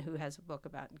had on, who has a book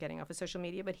about getting off of social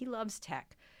media, but he loves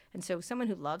tech. And so someone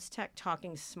who loves tech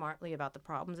talking smartly about the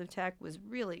problems of tech was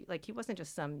really, he wasn't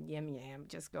just some yam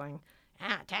just going,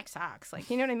 tech sucks.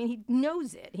 You know what I mean? He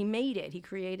knows it. He made it. He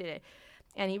created it.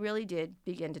 And he really did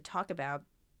begin to talk about,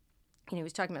 he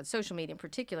was talking about social media in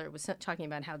particular. It was talking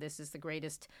about how this is the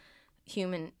greatest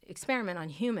human experiment on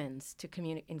humans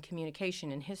in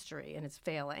communication in history, and it's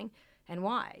failing. And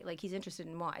why? He's interested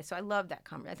in why. So I love that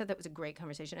conversation. I thought that was a great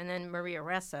conversation. And then Maria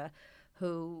Ressa,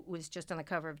 who was just on the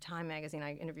cover of Time magazine.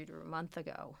 I interviewed her a month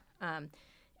ago. And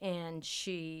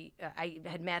I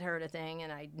had met her at a thing,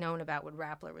 and I'd known about what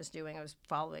Rappler was doing. I was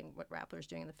following what Rappler's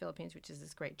doing in the Philippines, which is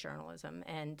this great journalism,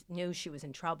 and knew she was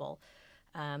in trouble.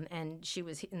 And she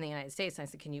was in the United States, and I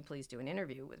said, can you please do an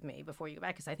interview with me before you go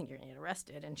back, because I think you're going to get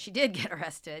arrested. And she did get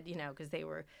arrested, because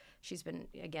she's been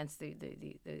against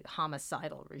the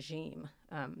homicidal regime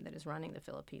that is running the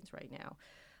Philippines right now.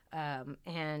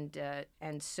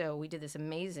 And so we did this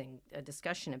amazing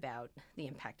discussion about the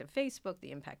impact of Facebook,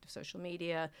 the impact of social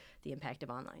media, the impact of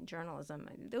online journalism,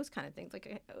 those kind of things.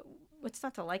 What's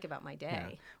not to like about my day?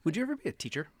 Yeah. Would you ever be a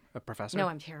teacher, a professor? No,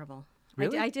 I'm terrible.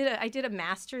 Really? I did a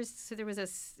master's. So there was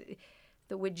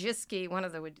the Wojcicki,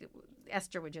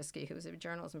 Esther Wojcicki, who was a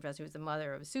journalism professor, who was the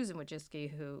mother of Susan Wojcicki,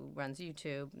 who runs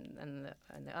YouTube, and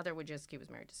the other Wojcicki was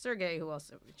married to Sergey, who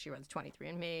she runs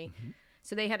 23andMe. Mm-hmm.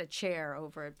 So they had a chair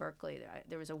over at Berkeley.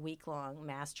 There was a week-long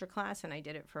master class, and I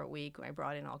did it for a week. I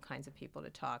brought in all kinds of people to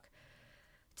talk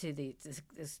to the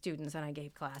students, and I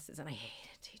gave classes, and I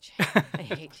hated teaching. I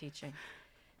hate teaching.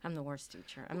 I'm the worst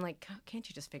teacher. I'm like, can't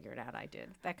you just figure it out? I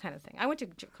did. That kind of thing. I went to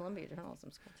Columbia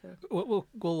Journalism School, too.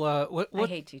 I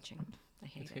hate teaching. I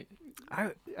hate it.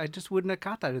 I just wouldn't have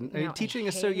caught that. Teaching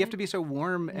is you have to be so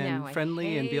warm and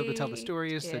friendly and be able to tell the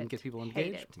stories and get people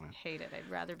engaged. Hate it. I'd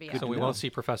rather be. So we won't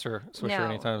see Professor Swisher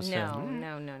anytime soon.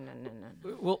 No.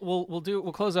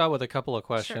 We'll close out with a couple of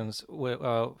questions.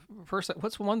 Sure. First,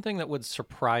 what's one thing that would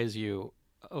surprise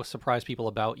people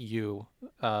about you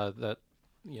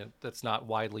that's not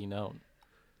widely known?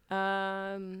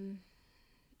 I'm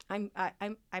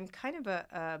kind of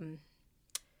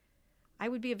I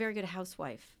would be a very good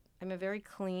housewife. I'm a very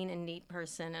clean and neat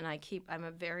person, and I'm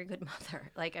a very good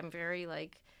mother.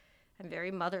 I'm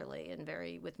very motherly and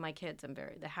very with my kids.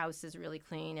 The house is really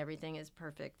clean. Everything is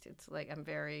perfect. It's like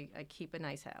I keep a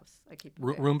nice house. I keep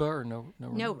Roomba or no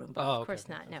Roomba? No Roomba. Of course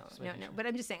not. No. But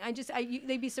I'm just saying.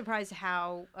 They'd be surprised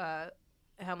how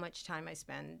much time I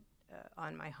spend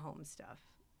on my home stuff.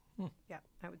 Yeah,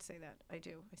 I would say that I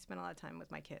do. I spend a lot of time with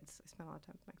my kids.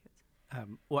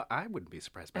 Well, I wouldn't be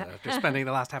surprised by that after spending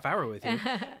the last half hour with you.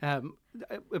 I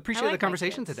appreciate the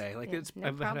conversation today.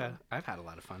 I've had a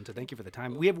lot of fun, so thank you for the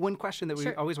time. We have one question that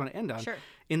we always want to end on. Sure.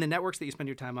 In the networks that you spend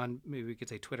your time on, maybe we could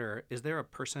say Twitter, is there a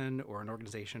person or an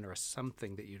organization or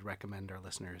something that you'd recommend our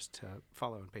listeners to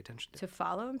follow and pay attention to? To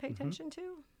follow and pay attention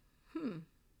to?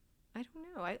 I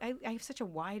don't know. I have such a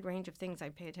wide range of things I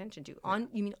pay attention to.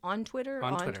 You mean on Twitter?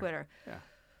 On Twitter. Yeah.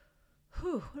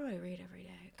 What do I read every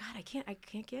day? God, I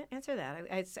can't answer that.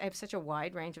 I have such a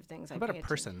wide range of things. How about a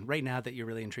person right now that you're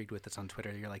really intrigued with that's on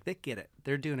Twitter? You're like, they get it.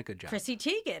 They're doing a good job. Chrissy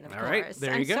Teigen, of course. All right,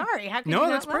 there you go. I'm sorry. How can you not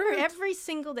love her? Every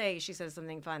single day she says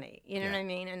something funny. You know what I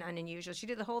mean? And unusual. She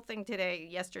did the whole thing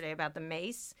yesterday about the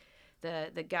mace.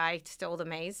 The guy stole the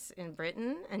mace in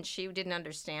Britain, and she didn't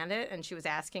understand it, and she was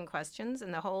asking questions,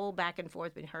 and the whole back and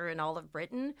forth between her and all of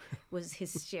Britain was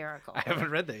hysterical. I haven't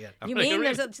read that yet. You mean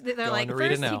they're like,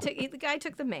 first the guy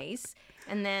took the mace,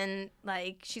 and then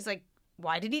she's like,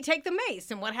 why did he take the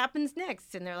mace, and what happens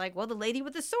next? And they're like, well, the lady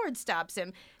with the sword stops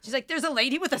him. She's like, there's a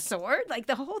lady with a sword? Like,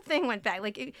 the whole thing went back.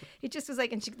 Like, it just was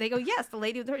like, and they go, yes, the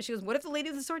lady with the sword. She goes, what if the lady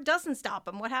with the sword doesn't stop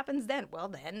him? What happens then? Well,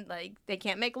 then, they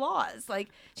can't make laws. Like,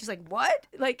 she's like, what?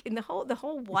 Like, in the whole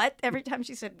what? Every time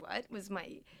she said what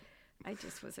I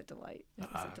just was a delight.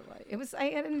 I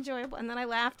had an enjoyable, and then I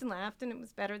laughed, and it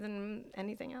was better than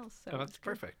anything else. So that's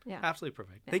perfect. Yeah. Absolutely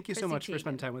perfect. Yeah. Thank you so much for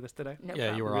spending time with us today. No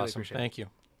problem. You were awesome. Thank you.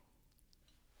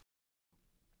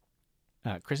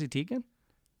 Chrissy Teigen?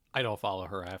 I don't follow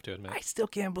her, I have to admit. I still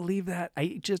can't believe that.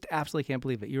 I just absolutely can't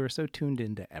believe it. You are so tuned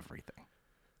into everything.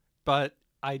 But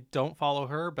I don't follow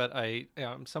her, but I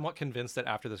am somewhat convinced that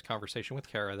after this conversation with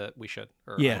Kara that we should,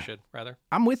 I should, rather.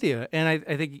 I'm with you. And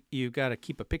I think you got to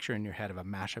keep a picture in your head of a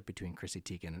mashup between Chrissy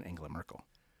Teigen and Angela Merkel.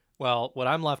 Well, what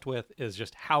I'm left with is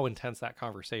just how intense that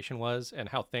conversation was and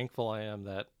how thankful I am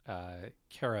that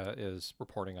Kara is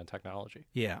reporting on technology.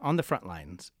 Yeah, on the front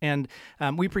lines. And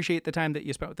we appreciate the time that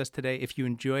you spent with us today. If you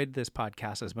enjoyed this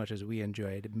podcast as much as we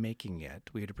enjoyed making it,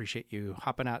 we would appreciate you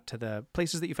hopping out to the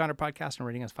places that you found our podcast and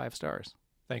rating us 5 stars.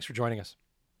 Thanks for joining us.